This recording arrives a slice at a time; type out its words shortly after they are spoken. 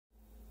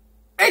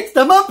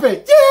the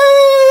Muppet!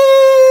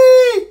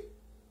 Yay!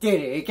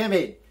 Diddy, come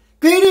in.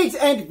 Greetings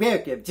and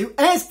welcome to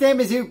Ask the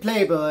Mizzou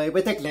Playboy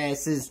with the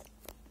Glasses.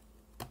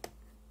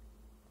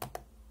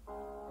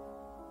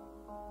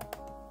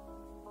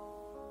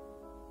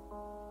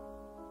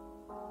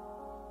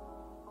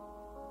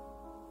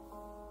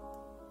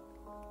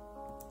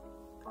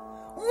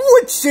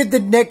 What should the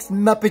next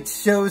Muppet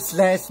show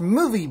 /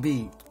 movie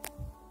be?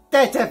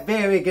 That's a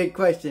very good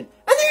question. And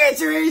the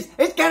answer is,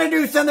 it's gotta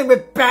do something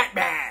with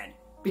Batman.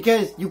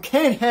 Because you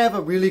can't have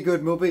a really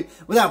good movie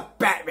without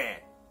Batman.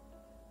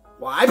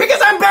 Why?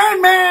 Because I'm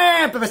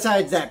Batman! But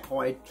besides that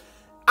point,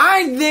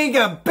 I think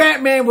a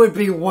Batman would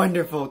be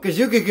wonderful. Because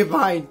you could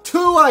combine two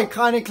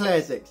iconic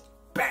classics.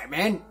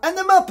 Batman and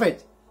the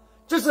Muppets.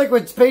 Just like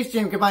when Space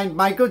Jam combined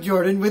Michael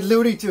Jordan with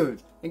Looney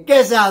Tunes. And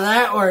guess how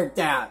that worked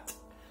out?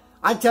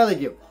 I'm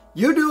telling you,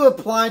 you do a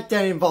plot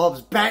that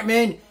involves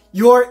Batman,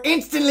 you're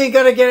instantly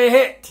gonna get a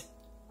hit.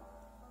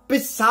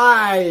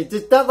 Besides,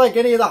 it's not like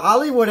any of the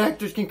Hollywood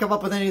actors can come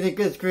up with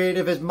anything as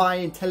creative as my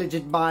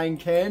intelligent mind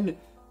can.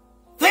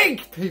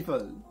 Think,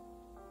 people!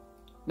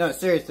 No,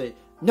 seriously,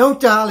 note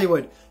to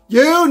Hollywood,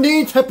 you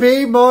need to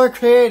be more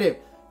creative.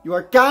 You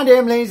are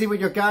goddamn lazy with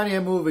your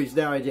goddamn movies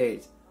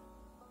nowadays.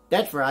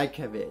 That's where I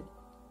come in.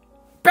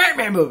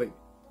 Batman movie!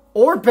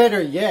 Or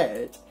better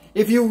yet,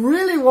 if you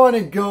really want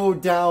to go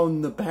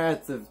down the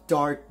path of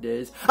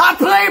darkness, a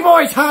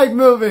Playboy type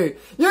movie!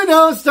 You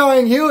know,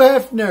 starring Hugh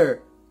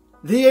Hefner,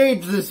 the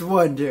ageless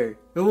wonder,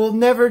 who will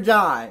never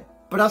die,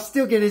 but I'll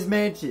still get his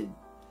mansion.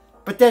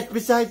 But that's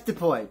besides the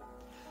point.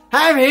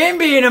 Have him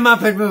be in a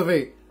Muppet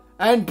movie!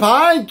 And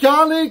by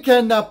golly,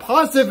 can the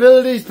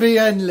possibilities be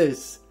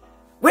endless.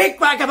 With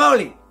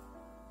guacamole!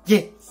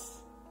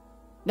 Yes!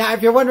 Now,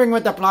 if you're wondering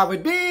what the plot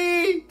would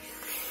be,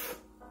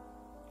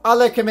 I'll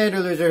let Commander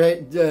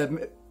Loser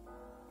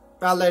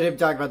I'll let him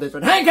talk about this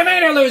one. Hey,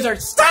 Commander Loser!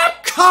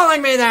 Stop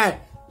calling me that!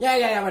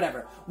 Yeah,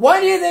 whatever.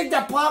 What do you think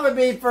the plot would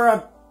be for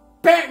a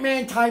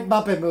Batman-type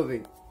Muppet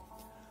movie?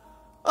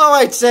 Oh,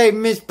 I'd say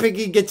Miss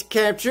Piggy gets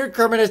captured,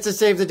 Kermit has to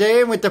save the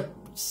day, and with the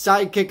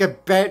sidekick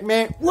of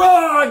Batman...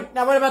 Wrong!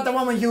 Now what about the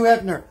one with Hugh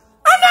Hefner?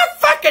 I'm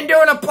not fucking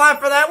doing a plot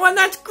for that one,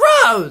 that's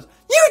gross!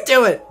 You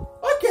do it!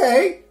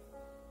 Okay.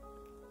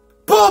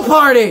 Pool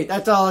party!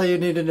 That's all you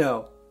need to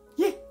know.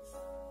 Yeah.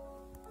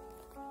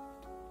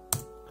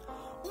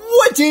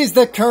 What is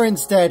the current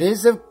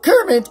status of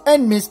Kermit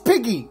and Miss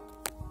Piggy?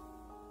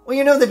 Well,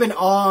 you know they've been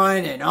on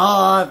and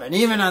off, and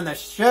even on the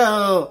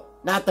show,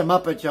 not the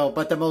Muppet Show,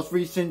 but the most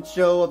recent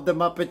show of the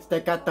Muppets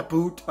that got the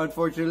boot,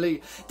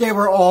 unfortunately. They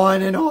were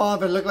on and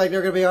off, and look like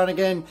they're going to be on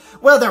again.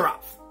 Well, they're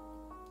off.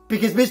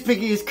 Because Miss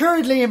Piggy is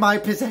currently in my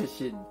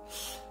possession.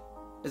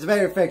 As a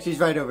matter of fact, she's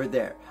right over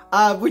there.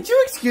 Would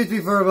you excuse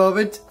me for a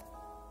moment?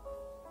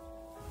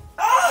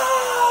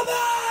 Oh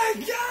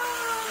my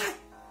God!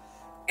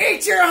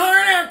 Eat your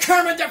heart out,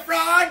 Kermit the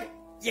Frog!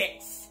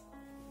 Yes.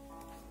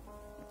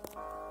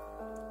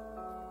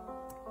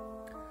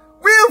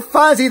 Will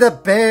Fozzie the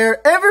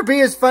Bear ever be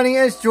as funny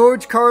as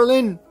George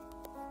Carlin?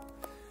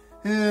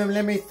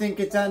 Let me think,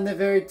 it's on the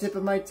very tip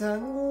of my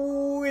tongue.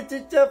 Ooh, it's a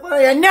tough one.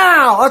 And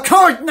no, of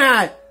course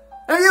not!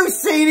 Have you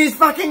seen his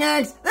fucking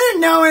acts? They're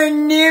nowhere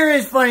near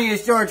as funny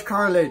as George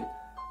Carlin.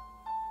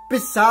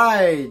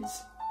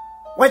 Besides,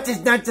 What's His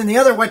Nuts and the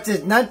other What's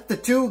His Nuts, the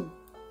two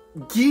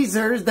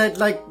geezers that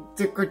like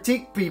to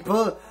critique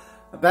people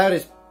about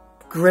as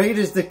great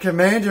as the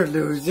Commander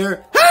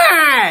Loser.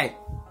 Hey!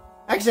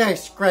 Actually, I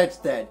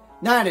scratched that.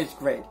 Not as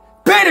great.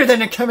 Better than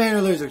the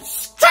Commander Loser.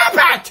 Stop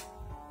it!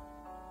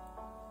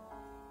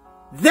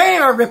 They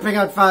are ripping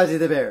out Fozzie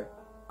the Bear.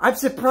 I'm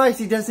surprised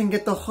he doesn't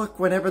get the hook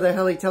whenever the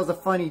hell he tells a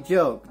funny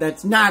joke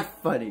that's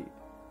not funny.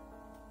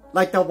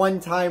 Like the one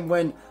time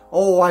when,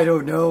 oh, I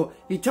don't know,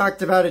 he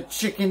talked about a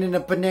chicken in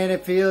a banana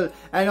field,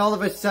 and all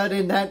of a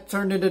sudden that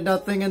turned into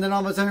nothing, and then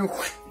all of a sudden,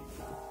 whoosh.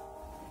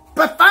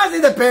 But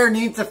Fozzie the Bear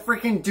needs to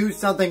freaking do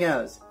something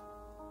else.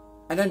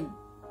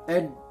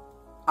 And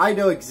I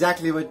know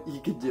exactly what he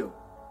could do.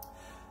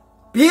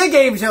 Be a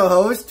game show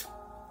host,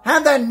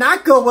 have that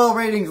not go well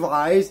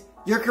ratings-wise,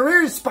 your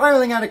career is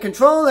spiraling out of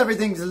control,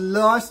 everything's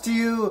lost to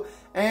you,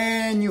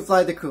 and you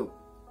fly the coop.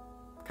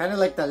 Kind of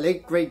like the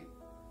late, great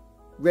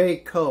Ray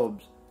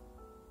Combs,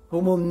 who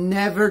will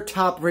never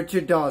top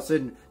Richard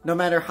Dawson, no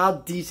matter how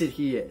decent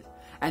he is.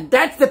 And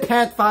that's the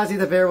path Fozzie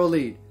the Bear will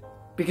lead,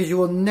 because you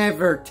will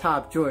never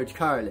top George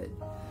Carlin.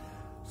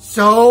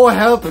 So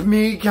help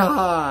me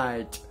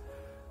God.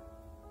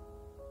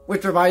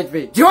 Which reminds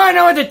me, do you want to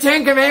know what the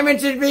 10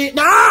 Commandments should be?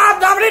 No,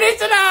 nobody needs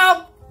to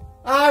know!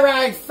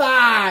 Alright,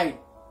 fine.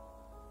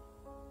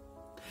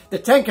 The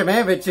 10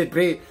 Commandments should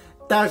be,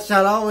 thou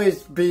shalt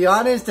always be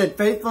honest and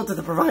faithful to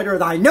the provider of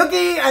thy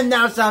nookie, and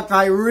thou shalt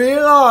try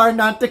real hard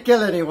not to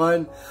kill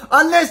anyone,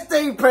 unless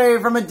they pray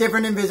from a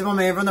different invisible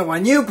man from the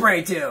one you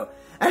pray to.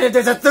 And if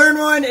there's a third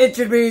one, it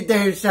should be,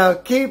 thou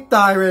shalt keep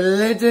thy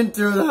religion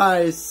to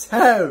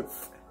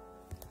thyself.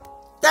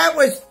 That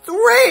was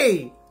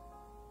 3!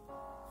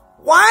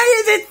 Why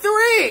is it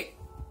 3?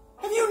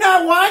 Have you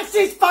not watched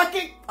this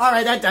fucking...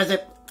 Alright, that does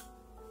it.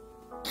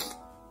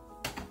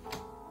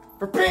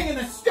 For being in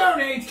the Stone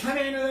Age,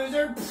 Commander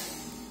Loser.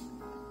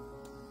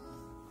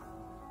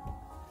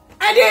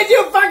 And did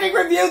you fucking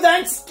review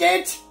that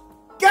skit?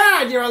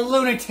 God, you're a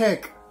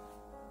lunatic.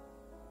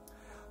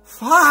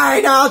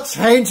 Fine, I'll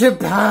change it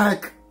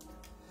back.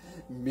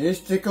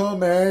 Mystical,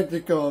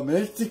 magical,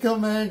 mystical,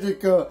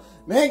 magical.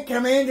 Make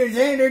Commander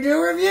Xander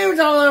do reviews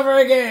all over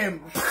again.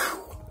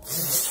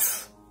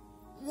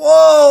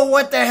 Whoa,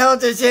 what the hell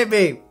just hit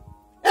me?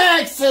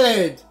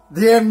 Excellent!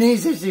 The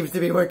amnesia seems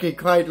to be working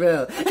quite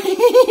well.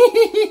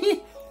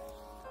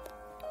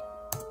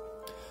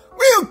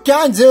 Will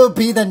Gonzo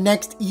be the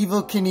next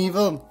Evel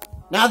Knievel?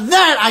 Now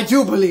that I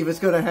do believe is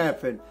gonna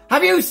happen.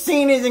 Have you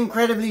seen his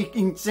incredibly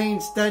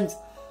insane stunts?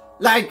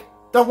 Like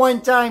the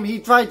one time he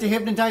tried to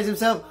hypnotize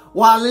himself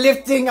while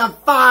lifting a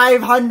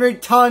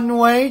 500-ton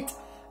weight?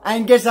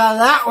 And guess how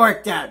that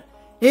worked out?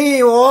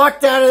 He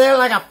walked out of there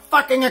like a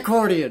fucking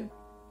accordion.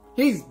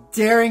 He's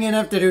daring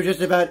enough to do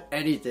just about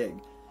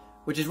anything.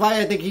 Which is why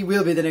I think he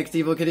will be the next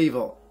Evel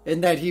Knievel.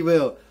 In that he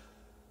will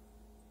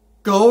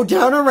go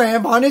down a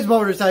ramp on his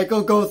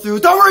motorcycle, go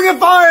through the ring of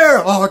fire!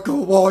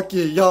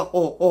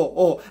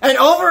 And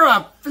over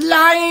a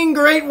flying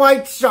great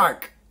white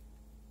shark.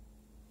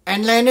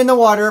 And land in the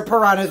water of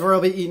piranhas where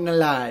he'll be eaten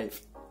alive.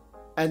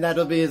 And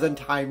that'll be his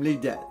untimely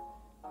death.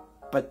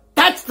 But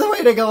that's the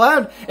way to go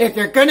out if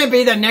you're gonna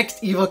be the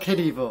next Evel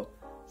Knievel.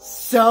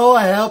 So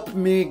help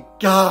me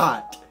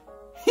God.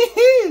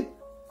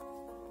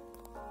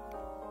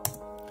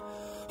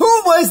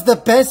 Who was the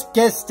best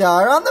guest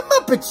star on The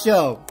Muppet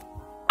Show?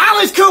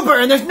 Alice Cooper,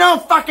 and there's no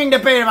fucking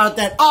debate about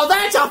that. Oh,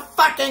 that's a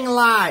fucking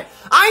lie.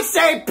 I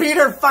say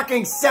Peter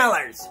fucking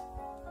Sellers.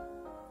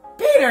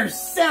 Peter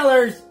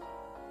Sellers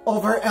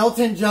over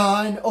Elton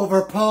John,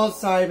 over Paul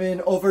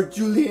Simon, over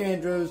Julie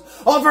Andrews,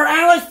 over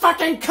Alice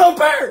fucking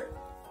Cooper.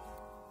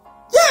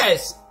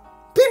 Yes,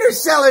 Peter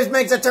Sellers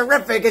makes a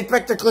terrific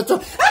Inspector Clouseau.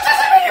 That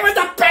doesn't mean he was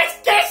the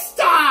best guest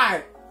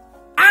star.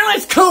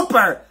 Alice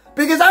Cooper,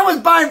 because that was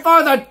by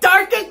far the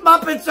darkest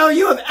Muppet Show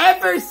you have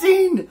ever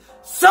seen.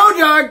 So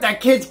dark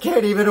that kids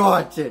can't even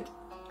watch it.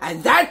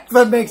 And that's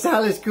what makes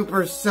Alice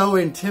Cooper so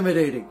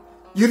intimidating.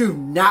 You do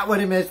not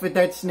want to mess with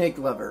that snake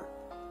lover.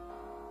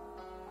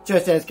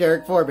 Just ask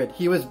Eric Foreman.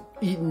 He was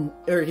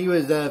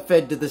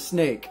fed to the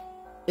snake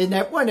in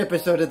that one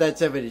episode of that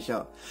 70s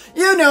show.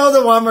 You know,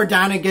 the one where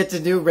Donna gets a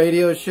new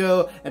radio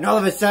show and all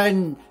of a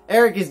sudden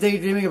Eric is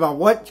daydreaming about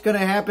what's going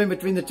to happen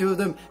between the two of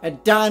them,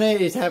 and Donna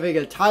is having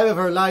a time of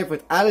her life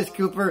with Alice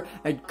Cooper,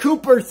 and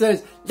Cooper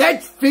says,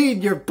 "Let's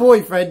feed your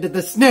boyfriend to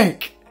the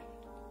snake."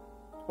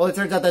 Well, it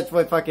turns out that's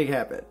what fucking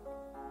happened.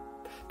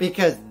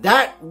 Because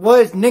that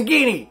was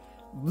Nagini,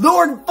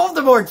 Lord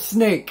Voldemort's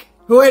snake,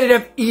 who ended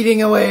up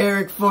eating away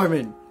Eric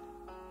Foreman.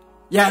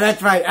 Yeah,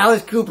 that's right.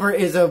 Alice Cooper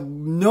is a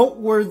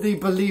noteworthy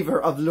believer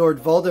of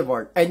Lord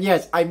Voldemort. And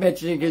yes, I'm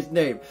mentioning his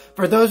name.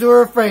 For those who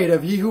are afraid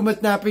of he who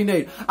must not be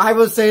named, I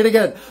will say it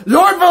again.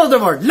 Lord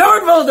Voldemort!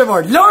 Lord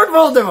Voldemort! Lord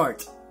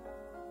Voldemort!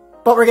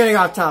 But we're getting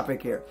off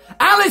topic here.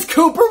 Alice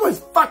Cooper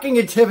was fucking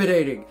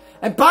intimidating.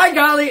 And by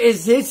golly,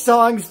 is his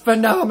songs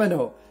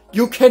phenomenal.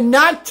 You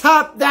cannot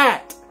top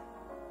that.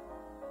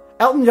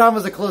 Elton John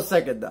was a close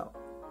second, though.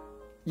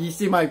 You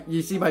see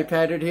my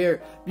pattern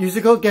here?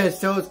 Musical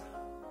guest shows.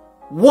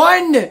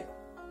 1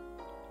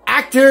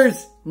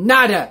 actors,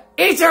 nada.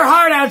 Eat your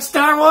heart out,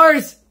 Star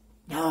Wars!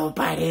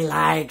 Nobody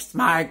likes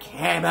Mark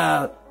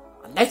Hamill.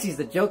 Unless he's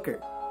the Joker.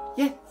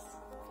 Yes.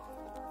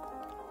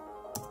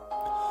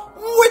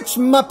 Which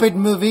Muppet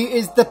movie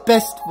is the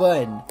best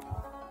one?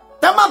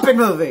 The Muppet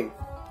movie!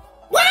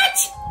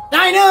 What?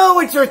 I know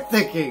what you're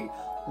thinking.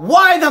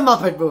 Why the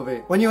Muppet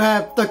movie? When you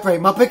have The Great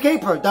Muppet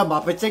Caper, The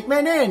Muppet Sick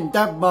Man Inn,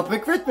 The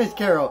Muppet Christmas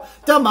Carol,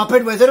 The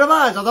Muppet Wizard of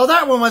Oz, although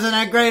that one wasn't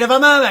that great of a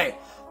movie.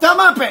 The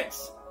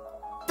Muppets!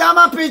 The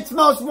Muppets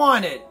Most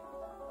Wanted!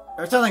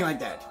 Or something like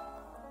that.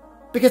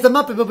 Because the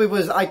Muppet movie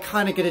was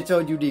iconic in its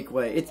own unique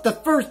way. It's the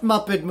first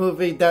Muppet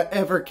movie that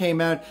ever came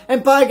out,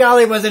 and by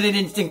golly was it an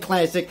instant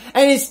classic,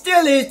 and it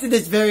still is to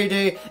this very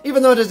day,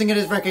 even though it doesn't get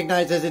as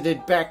recognized as it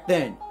did back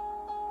then.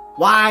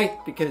 Why?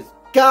 Because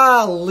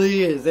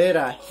golly is it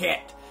a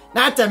hit.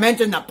 Not to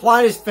mention the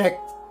plot is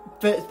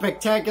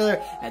spectacular,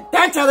 and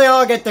that's how they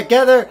all get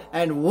together,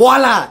 and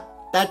voila!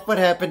 That's what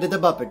happened to the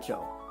Muppet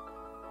Show.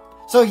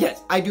 So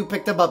yes, I do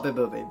pick the Muppet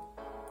movie.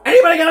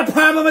 Anybody got a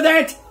problem with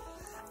that?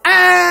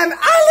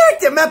 I like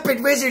the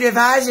Muppet Wizard of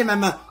Oz and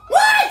What?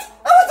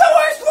 That was the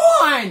worst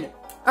one!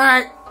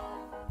 Alright.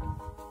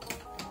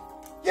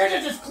 You're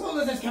just as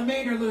clueless as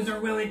Commander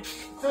Loser, Willie,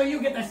 so you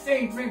get the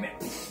same treatment.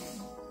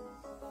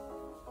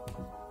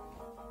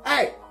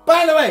 Hey,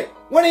 by the way,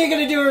 when are you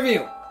gonna do a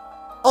review?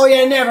 Oh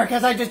yeah, never,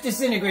 because I just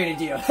disintegrated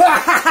you.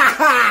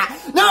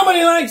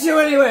 Nobody likes you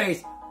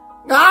anyways.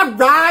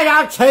 Alright,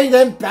 I'll change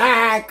them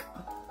back.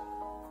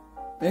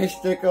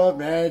 Mystical,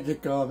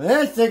 magical,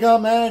 mystical,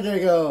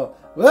 magical.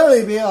 Will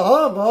he be a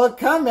hobo?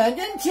 Come back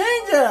and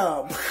change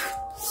him.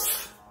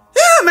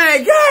 Oh my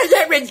god,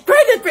 that was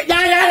great.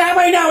 Yeah,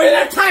 wait, no, we don't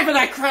have time for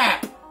that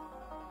crap.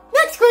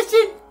 Next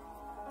question.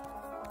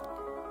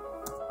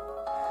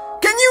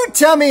 Can you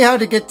tell me how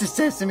to get to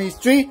Sesame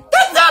Street?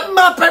 That's is that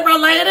Muppet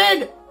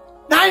related?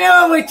 I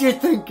know what you're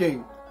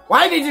thinking.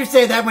 Why did you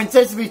say that when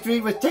Sesame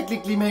Street was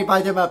technically made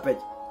by the Muppets?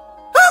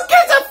 Who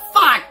gives a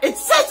fuck?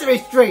 It's Sesame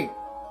Street.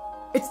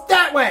 It's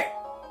that way.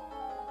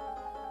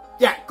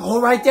 Yeah, go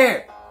right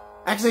there.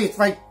 Actually, it's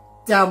right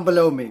down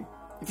below me.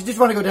 If you just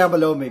want to go down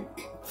below me.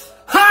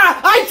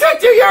 Ha! I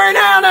tricked you, you're an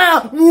owl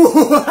now!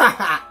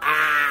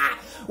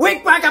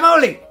 Wink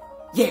guacamole!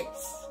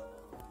 Yes.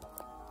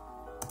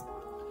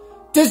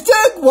 Does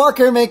Doug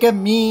Walker make a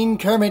mean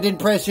Kermit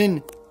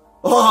impression?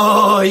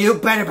 Oh, you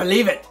better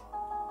believe it.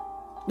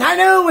 I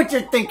know what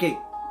you're thinking.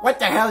 What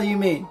the hell do you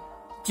mean?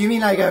 Do you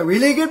mean like a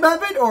really good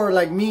Muppet or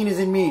like mean as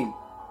in mean?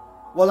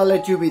 Well, I'll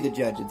let you be the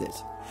judge of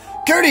this.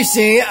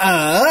 Courtesy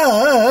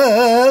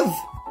of...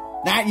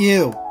 Not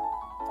you.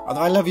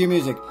 Although I love your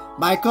music.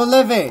 Michael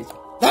Levesque.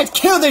 Let's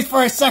kill this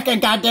for a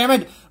second,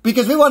 goddammit!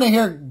 Because we want to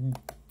hear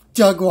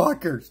Doug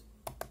Walker's.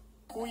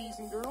 Boys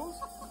and girls,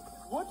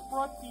 what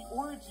brought the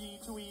orgy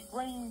to a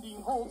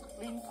grinding halt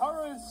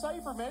Linkara's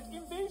Cybermet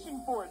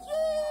invasion fort?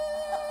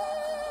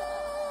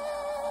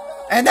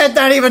 And that's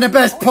not even the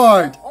best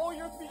part! Oh,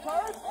 your 3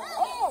 cards?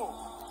 Oh!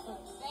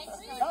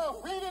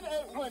 Oh, read it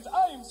at once.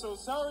 I am so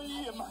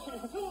sorry.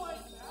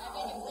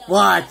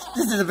 Watch,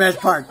 this is the best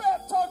part.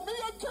 Talk me,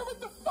 I'm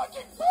Kermit the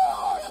fucking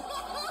Frog!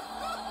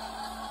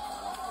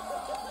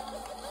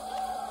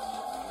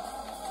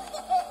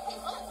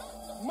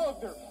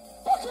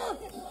 Motherfucker!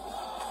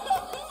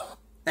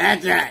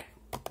 That's right.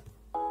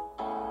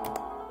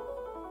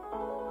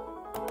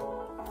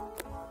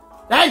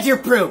 That's your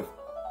proof.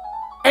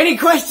 Any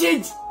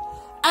questions?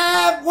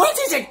 What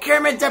is it,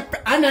 Kermit the...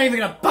 I'm not even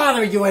gonna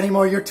bother you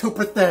anymore, you're too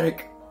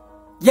pathetic.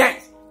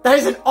 Yes, that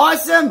is an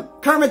awesome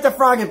Kermit the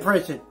Frog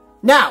impression.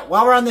 Now,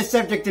 while we're on the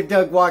subject of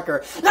Doug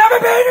Walker, let me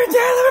be in your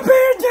jail, let me be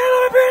in your jail,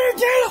 let me be in your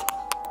jail.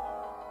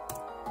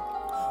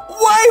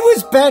 Why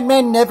was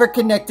Batman never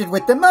connected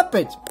with the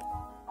Muppets?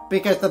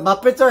 Because the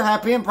Muppets are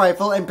happy and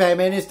prideful and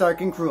Batman is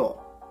dark and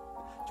cruel.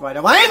 Do I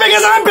know why?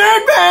 Because I'm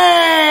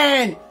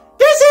Batman!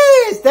 This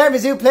is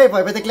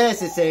thatMizzouPlayBoy with the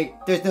glasses saying,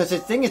 there's no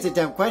such thing as a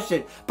dumb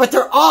question, but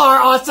there are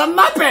awesome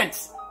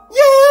Muppets!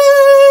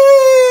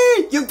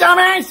 Yay! You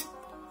dumbass!